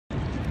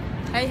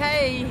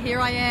Hey, here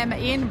I am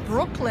in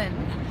Brooklyn.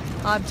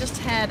 I've just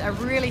had a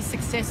really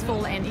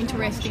successful and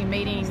interesting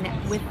meeting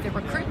with the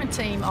recruitment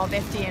team of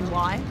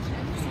FDNY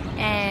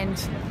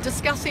and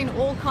discussing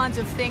all kinds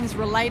of things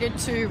related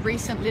to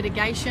recent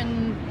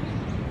litigation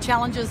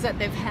challenges that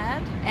they've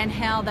had and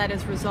how that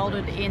has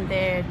resulted in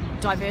their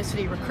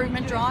diversity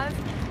recruitment drive.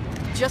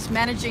 Just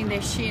managing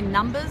their sheer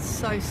numbers,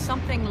 so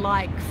something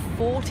like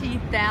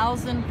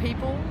 40,000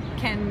 people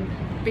can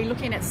be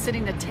looking at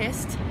sitting the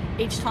test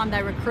each time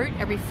they recruit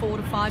every 4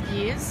 to 5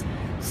 years.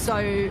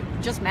 So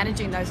just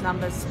managing those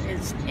numbers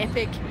is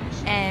epic,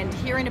 and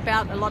hearing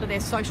about a lot of their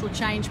social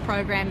change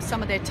programs,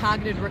 some of their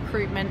targeted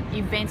recruitment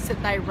events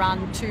that they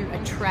run to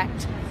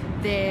attract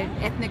their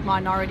ethnic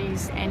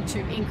minorities and to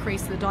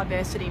increase the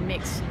diversity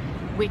mix,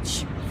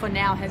 which for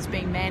now has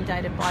been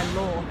mandated by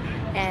law.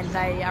 And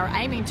they are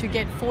aiming to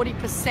get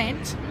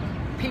 40%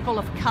 people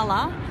of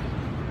colour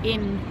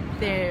in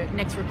their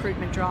next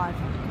recruitment drive.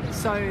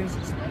 So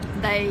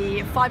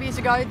 5 years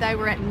ago, they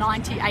were at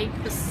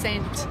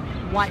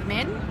 98% white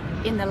men.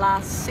 In the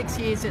last 6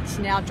 years, it's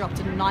now dropped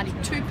to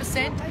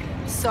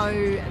 92%. So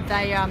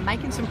they are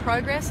making some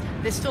progress.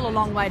 There's still a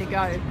long way to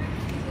go.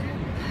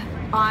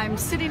 I'm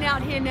sitting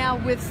out here now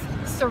with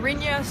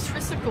Sarinya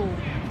Srisakul.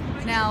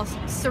 Now,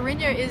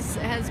 Sarinya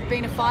has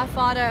been a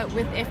firefighter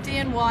with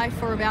FDNY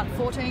for about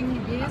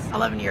 14 years?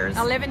 11 years.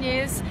 11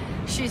 years.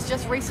 She's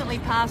just recently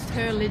passed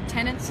her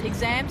lieutenant's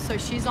exam, so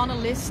she's on a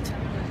list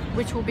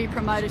which will be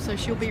promoted, so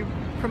she'll be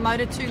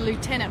promoted to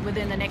lieutenant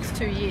within the next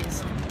 2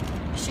 years.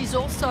 She's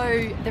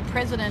also the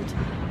president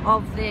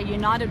of their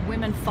United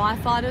Women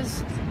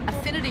Firefighters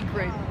affinity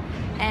group,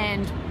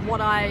 and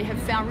what I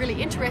have found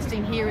really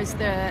interesting here is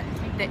the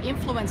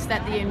influence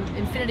that the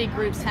affinity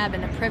groups have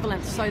and the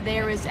prevalence. So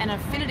there is an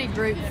affinity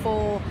group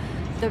for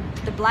the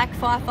Black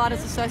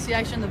Firefighters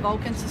Association, the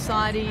Vulcan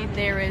Society,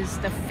 there is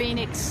the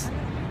Phoenix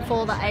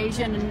for the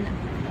Asian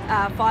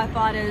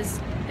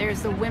firefighters,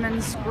 there's the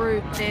women's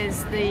group,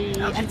 there's the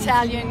LGBT.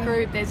 Italian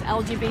group, there's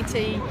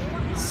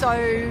LGBT. So,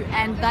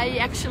 and they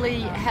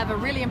actually have a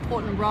really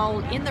important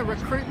role in the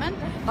recruitment,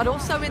 but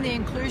also in the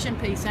inclusion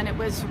piece. And it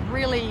was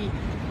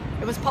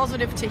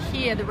positive to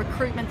hear the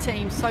recruitment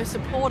team so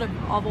supportive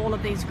of all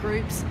of these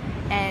groups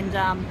and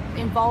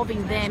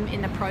involving them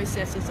in the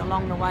processes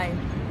along the way.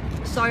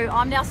 So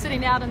I'm now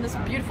sitting out in this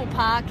beautiful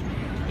park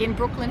in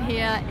Brooklyn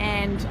here,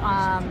 and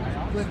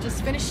we've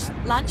just finished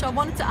lunch. I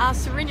wanted to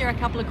ask Sarinya a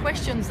couple of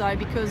questions though,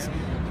 because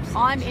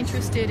I'm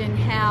interested in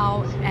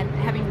how, and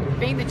having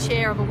been the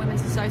chair of a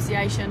women's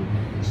association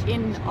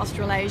in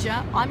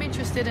Australasia, I'm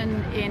interested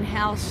in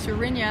how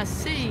Sarinya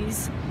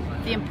sees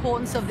the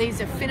importance of these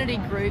affinity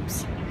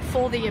groups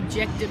for the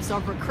objectives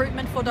of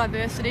recruitment for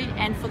diversity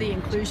and for the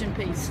inclusion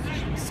piece.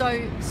 So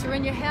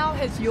Sarinya, how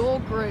has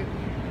your group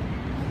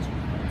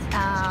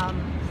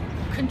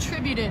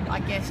contributed, I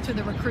guess, to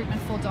the recruitment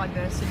for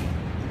diversity?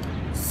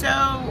 So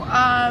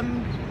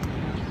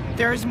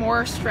there's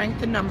more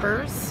strength in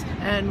numbers,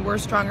 and we're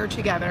stronger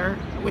together,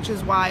 which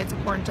is why it's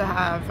important to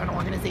have an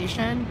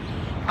organization.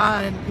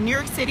 In New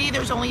York City,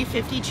 there's only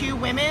 52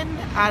 women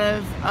out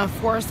of a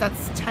force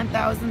that's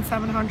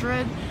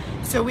 10,700.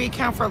 So we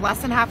account for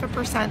less than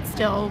 0.5%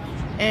 still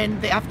in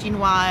the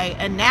FDNY,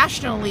 and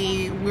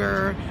nationally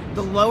we're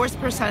the lowest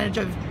percentage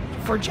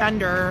for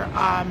gender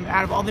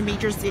out of all the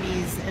major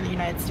cities in the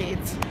United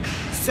States.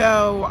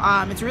 So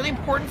it's really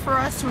important for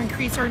us to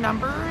increase our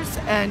numbers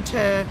and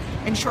to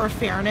ensure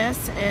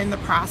fairness in the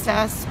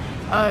process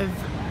of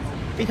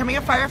becoming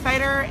a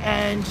firefighter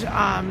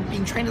and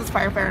being trained as a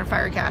firefighter in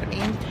Fire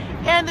Academy,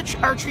 and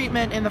our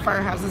treatment in the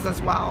firehouses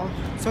as well.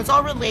 So it's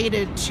all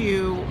related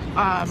to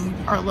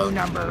our low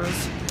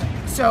numbers.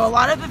 So a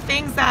lot of the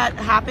things that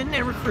happen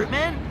in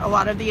recruitment, a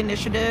lot of the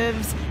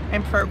initiatives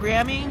and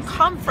programming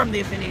come from the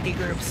affinity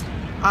groups,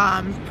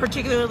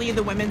 particularly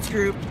the women's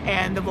group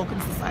and the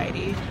Vulcan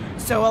Society.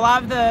 So a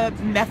lot of the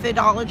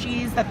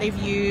methodologies that they've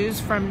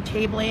used, from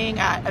tabling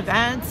at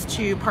events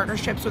to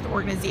partnerships with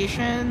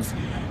organizations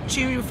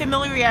to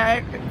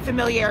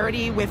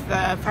familiarity with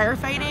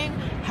firefighting,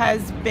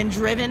 has been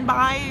driven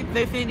by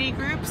the affinity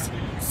groups.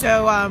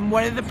 So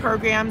one of the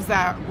programs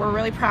that we're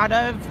really proud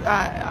of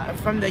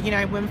from the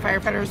United Women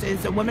Firefighters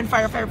is the Women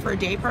Firefighter for a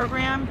Day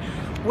program,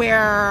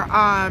 where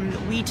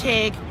we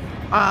take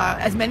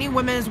as many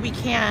women as we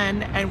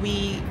can, and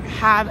we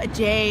have a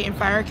day in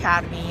Fire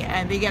Academy,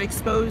 and they get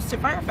exposed to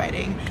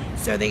firefighting.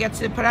 So they get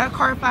to put out a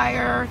car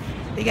fire,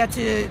 they get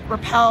to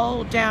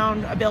rappel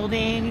down a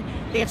building,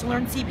 they get to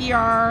learn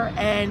CPR,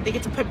 and they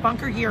get to put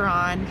bunker gear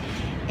on.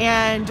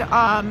 And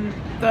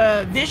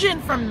the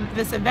vision from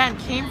this event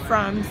came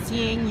from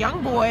seeing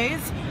young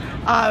boys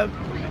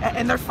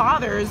and their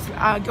fathers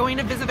going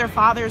to visit their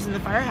fathers in the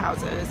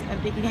firehouses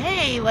and thinking,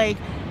 hey, like,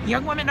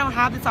 young women don't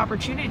have this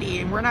opportunity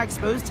and we're not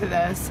exposed to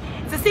this.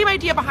 It's the same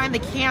idea behind the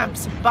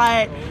camps,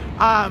 but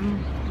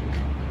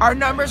our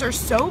numbers are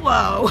so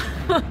low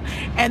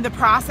and the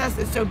process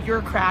is so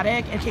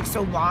bureaucratic and takes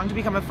so long to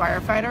become a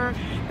firefighter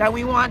that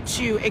we want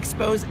to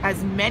expose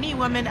as many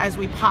women as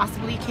we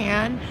possibly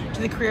can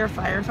to the career of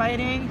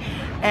firefighting,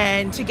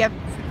 and to get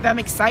them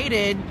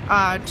excited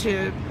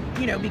to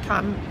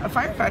become a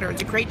firefighter.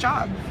 It's a great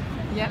job.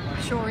 Yep,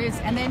 sure is.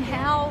 And then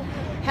how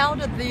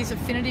do these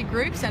affinity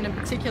groups, and in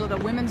particular the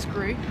women's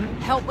group,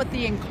 help with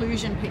the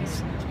inclusion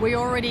piece? We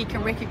already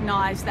can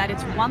recognize that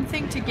it's one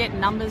thing to get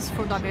numbers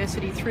for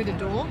diversity through the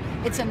door,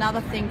 it's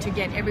another thing to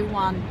get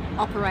everyone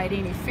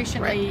operating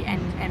efficiently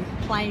and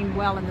playing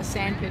well in the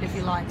sandpit, if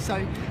you like. So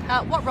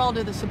what role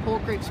do the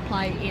support groups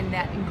play in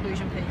that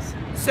inclusion piece?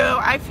 So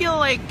I feel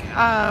like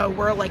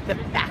we're like the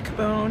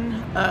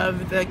backbone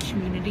of the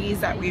communities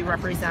that we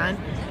represent.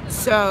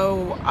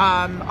 So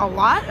a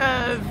lot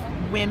of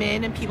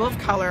women and people of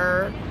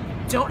color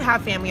don't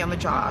have family on the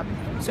job.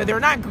 So they're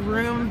not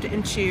groomed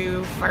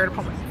into fire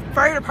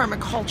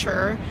department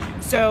culture.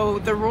 So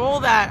the role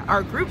that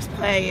our groups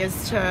play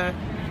is to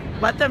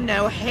let them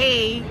know,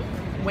 hey,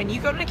 when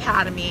you go to an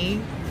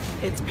academy,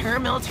 it's a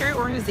paramilitary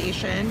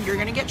organization, you're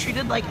gonna get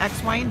treated like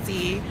X, Y, and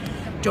Z.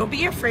 Don't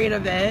be afraid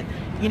of it,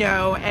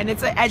 and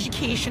it's an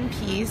education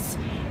piece,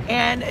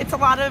 and it's a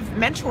lot of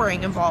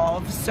mentoring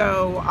involved.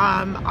 So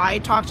I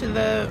talk to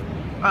the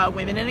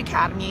women in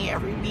academy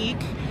every week.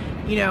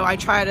 I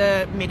try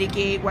to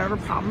mitigate whatever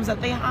problems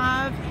that they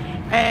have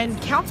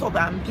and counsel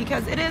them,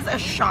 because it is a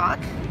shock.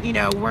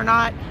 We're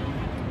not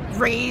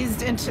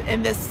raised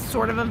in this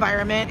sort of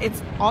environment.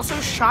 It's also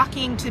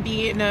shocking to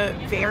be in a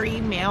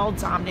very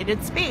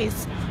male-dominated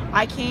space.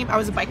 I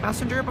was a bike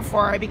messenger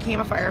before I became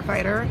a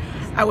firefighter.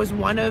 I was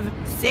one of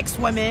 6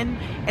 women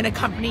in a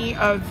company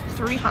of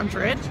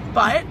 300,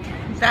 but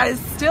that is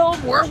still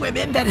more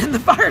women than in the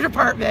fire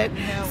department.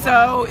 Yeah,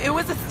 wow. So it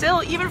was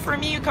still, even for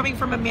me coming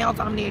from a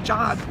male-dominated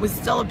job, was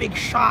still a big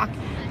shock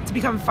to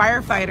become a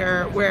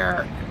firefighter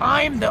where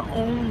I'm the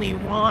only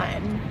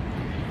one.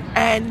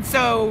 And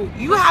so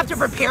you have to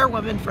prepare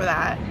women for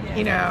that,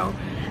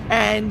 and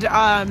and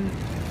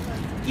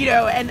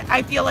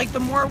I feel like the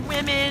more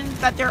women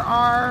that there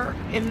are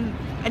in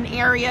an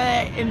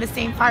area in the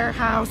same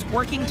firehouse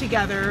working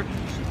together,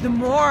 the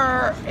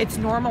more it's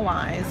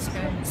normalized.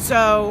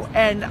 So,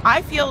 and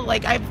I feel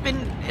like I've been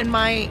in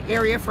my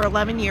area for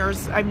 11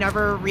 years. I've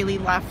never really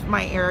left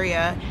my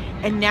area.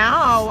 And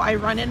now I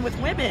run in with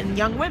women,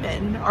 young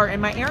women are in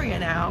my area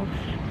now.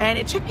 And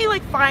it took me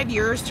like 5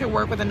 years to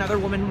work with another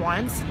woman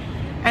once.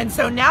 And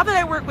so now that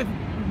I work with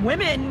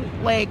women,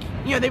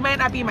 they might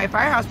not be in my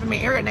firehouse, but in my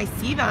area, and I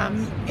see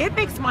them, it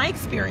makes my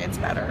experience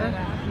better.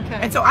 Okay.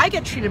 And so I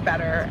get treated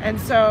better. And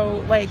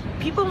so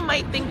people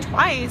might think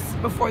twice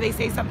before they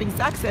say something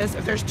sexist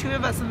if there's 2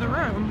 of us in the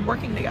room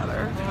working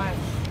together. Right.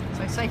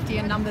 So safety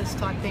in numbers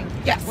type thing.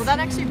 Yes. Well, that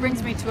actually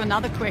brings me to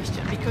another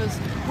question, because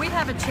we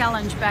have a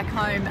challenge back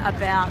home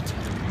about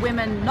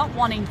women not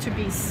wanting to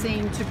be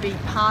seen to be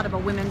part of a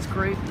women's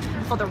group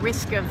for the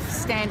risk of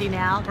standing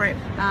out. Right.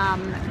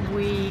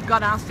 We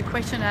got asked a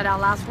question at our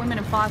last Women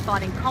in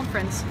Firefighting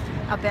conference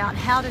about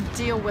how to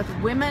deal with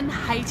women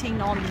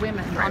hating on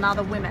women, on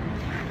other women.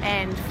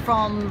 And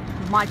from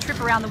my trip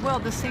around the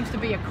world, this seems to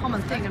be a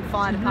common thing in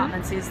fire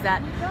departments, is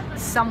that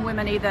some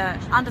women either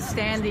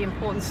understand the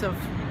importance of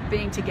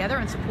being together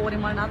and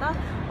supporting one another,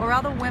 or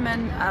other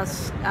women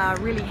are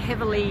really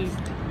heavily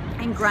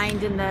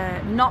ingrained in the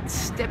not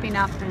stepping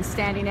up and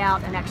standing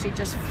out and actually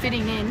just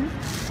fitting in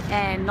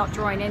and not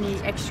drawing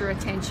any extra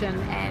attention,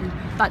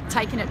 but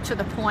taking it to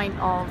the point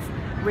of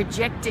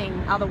rejecting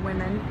other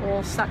women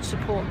or such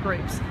support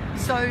groups.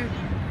 So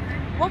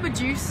what would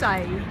you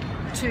say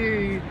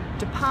to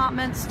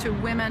departments, to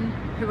women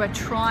who are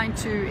trying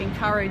to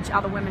encourage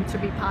other women to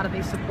be part of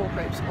these support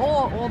groups,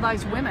 or all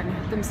those women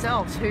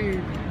themselves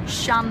who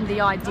shun the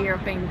idea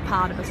of being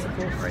part of a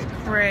support group?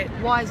 Right.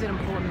 Why is it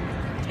important?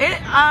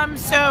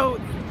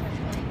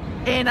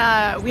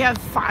 We have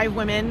 5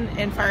 women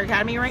in Fire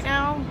Academy right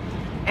now,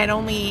 and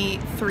only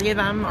 3 of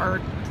them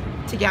are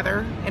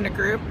together in a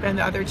group, and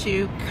the other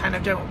 2 kind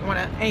of don't want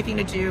anything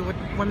to do with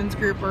women's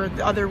group or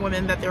the other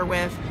women that they're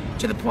with,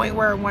 to the point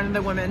where one of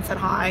the women said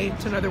hi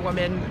to another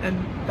woman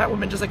and that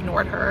woman just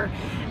ignored her.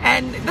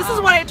 And this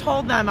is what I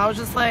told them. I was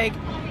just like,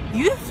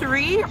 you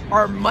 3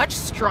 are much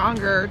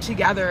stronger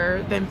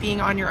together than being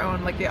on your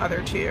own like the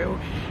other 2.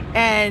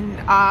 And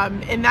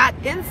in that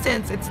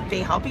instance,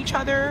 they help each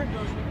other.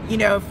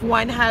 If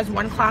one has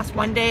one class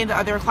one day, the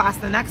other class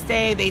the next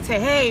day, they say,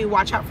 hey,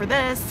 watch out for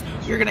this,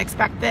 you're gonna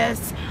expect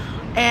this.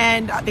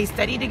 And they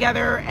study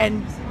together,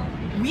 and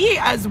we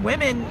as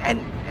women,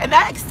 and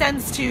that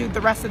extends to the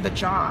rest of the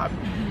job.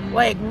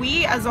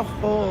 We as a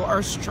whole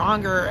are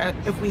stronger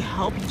if we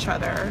help each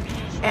other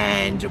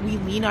and we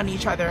lean on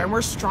each other, and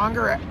we're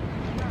stronger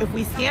if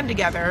we stand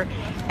together.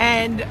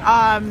 And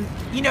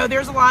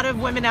there's a lot of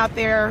women out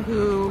there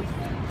who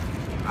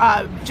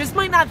just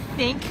might not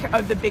think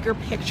of the bigger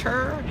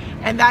picture,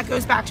 and that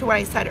goes back to what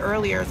I said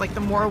earlier. It's like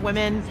the more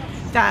women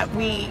that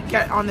we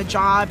get on the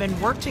job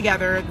and work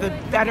together, the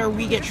better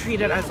we get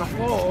treated as a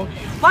whole.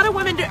 A lot of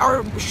women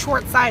are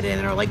short-sighted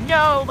and are like,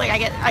 no,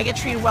 I get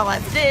treated well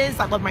as it is,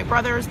 I love my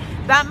brothers.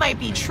 That might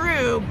be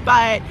true,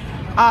 but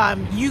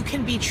you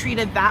can be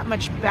treated that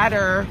much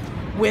better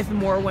with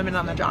more women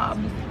on the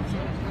job.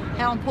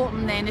 How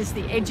important then is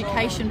the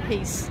education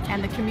piece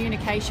and the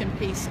communication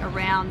piece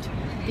around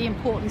the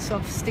importance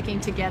of sticking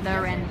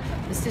together, and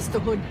the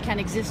sisterhood can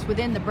exist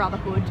within the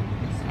brotherhood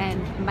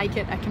and make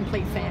it a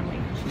complete family.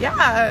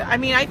 Yeah, I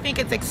mean, I think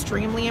it's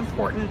extremely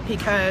important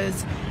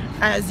because,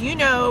 as you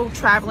know,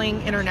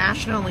 traveling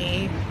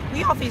internationally,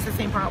 we all face the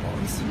same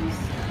problems.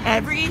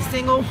 Every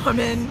single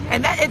woman,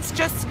 and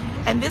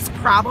this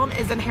problem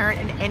is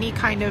inherent in any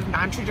kind of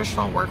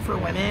non-traditional work for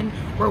women,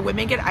 where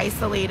women get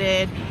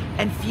isolated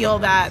and feel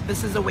that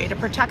this is a way to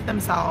protect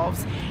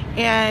themselves.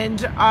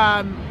 And,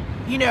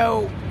 you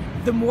know,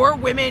 the more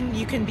women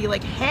you can be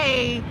like,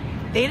 hey,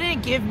 they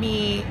didn't give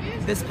me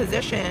this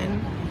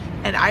position,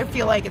 and I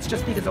feel like it's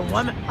just because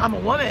I'm a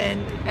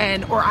woman,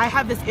 or I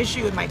have this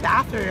issue in my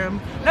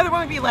bathroom, another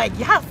woman would be like,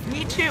 yes,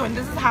 me too, and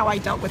this is how I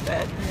dealt with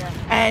it. Yeah.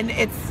 And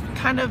it's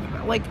kind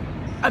of like,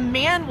 a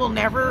man will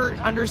never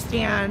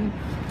understand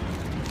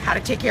how to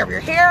take care of your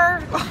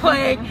hair,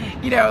 like,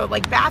 you know,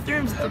 like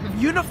bathrooms,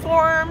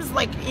 uniforms,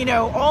 like, you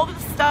know, all the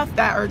stuff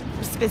that are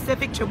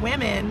specific to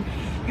women,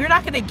 you're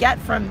not going to get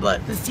from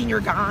the senior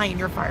guy in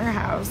your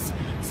firehouse.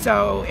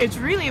 So it's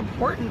really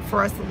important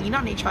for us to lean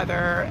on each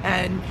other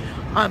and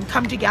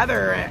come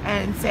together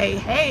and say,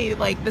 hey,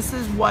 like, this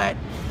is what,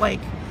 like,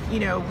 you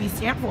know, we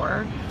stand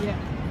for. Yeah,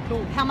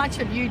 cool. How much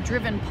have you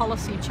driven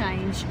policy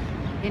change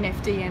in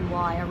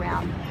FDNY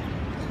around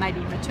maybe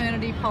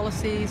maternity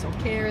policies or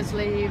carers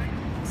leave,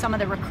 some of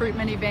the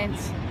recruitment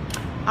events?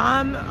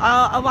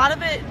 A lot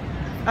of it,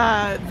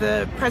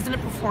 the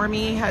president before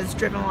me has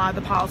driven a lot of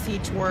the policy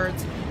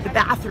towards the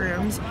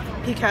bathrooms,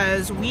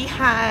 because we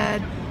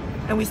had,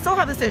 and we still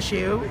have this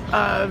issue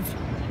of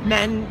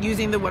men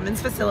using the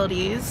women's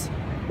facilities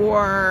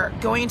or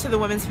going into the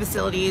women's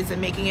facilities and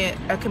making it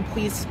a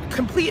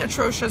complete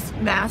atrocious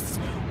mess,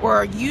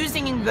 or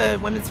using the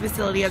women's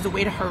facility as a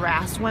way to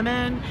harass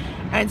women.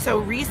 And so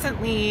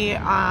recently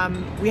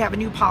we have a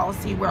new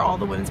policy where all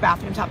the women's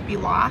bathrooms have to be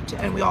locked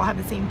and we all have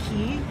the same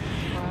key.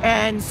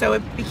 And so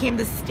it became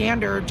the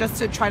standard just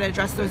to try to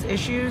address those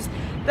issues.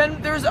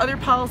 Then there's other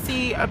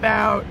policy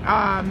about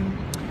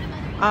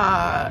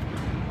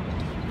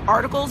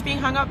articles being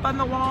hung up on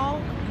the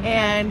wall.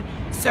 And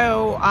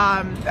so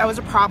that was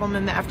a problem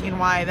in the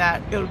FDNY,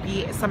 that it would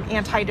be some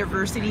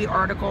anti-diversity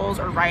articles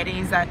or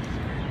writings that,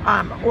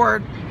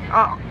 or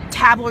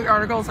tabloid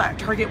articles that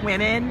target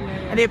women,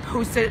 and they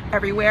post it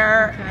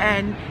everywhere. Okay.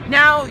 And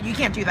now you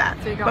can't do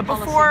that. So but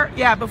before,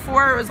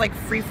 before it was like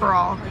free for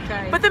all.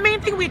 Okay. But the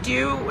main thing we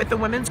do with the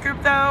women's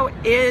group though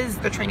is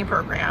the training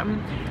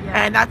program.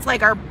 Yeah. And that's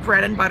like our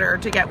bread and butter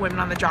to get women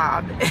on the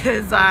job,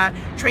 is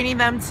training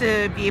them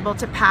to be able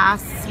to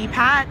pass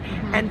CPAT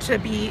and to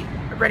be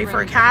ready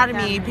for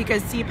academy,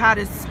 because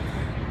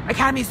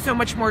academy is so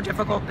much more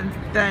difficult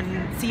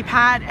than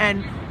CPAT,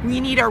 and we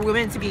need our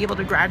women to be able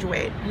to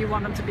graduate. You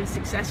want them to be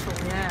successful,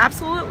 yeah.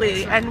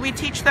 Absolutely. And we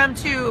teach them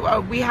too.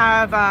 We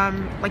have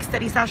like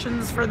study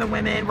sessions for the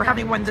women. We're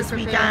having one this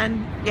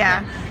weekend.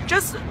 Yeah.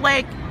 Just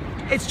like,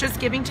 it's just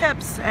giving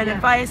tips and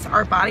advice.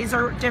 Our bodies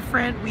are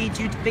different. We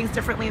do things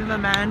differently than the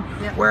men.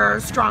 Yeah. We're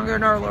stronger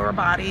in our lower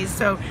bodies.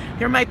 So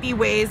there might be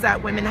ways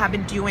that women have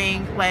been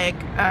doing, like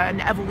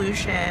an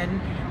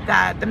evolution,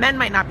 that the men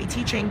might not be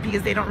teaching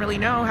because they don't really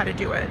know how to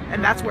do it,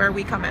 and that's where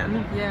we come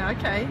in. Yeah,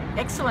 okay,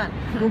 excellent.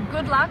 Well,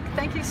 good luck.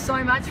 Thank you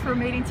so much for a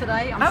meeting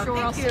today. I'm sure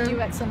I'll see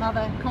you at some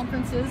other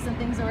conferences and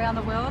things around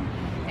the world.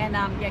 And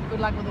yeah,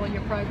 good luck with all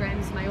your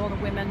programs. May all the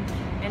women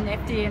in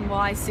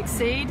FDNY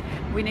succeed.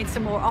 We need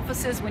some more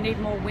officers. We need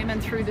more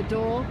women through the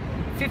door.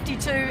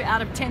 52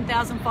 out of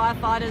 10,000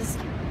 firefighters.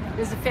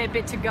 There's a fair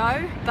bit to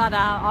go, but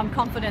I'm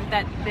confident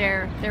that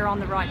they're on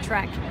the right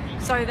track.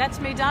 So that's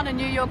me done in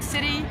New York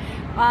City.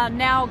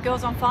 Now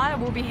Girls on Fire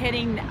will be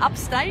heading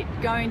upstate,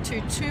 going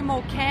to 2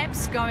 more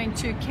camps, going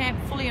to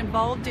Camp Fully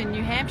Involved in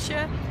New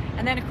Hampshire,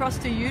 and then across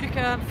to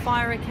Utica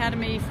Fire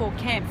Academy for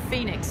Camp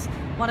Phoenix,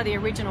 one of the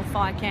original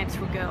fire camps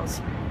for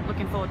girls.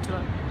 Looking forward to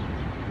it.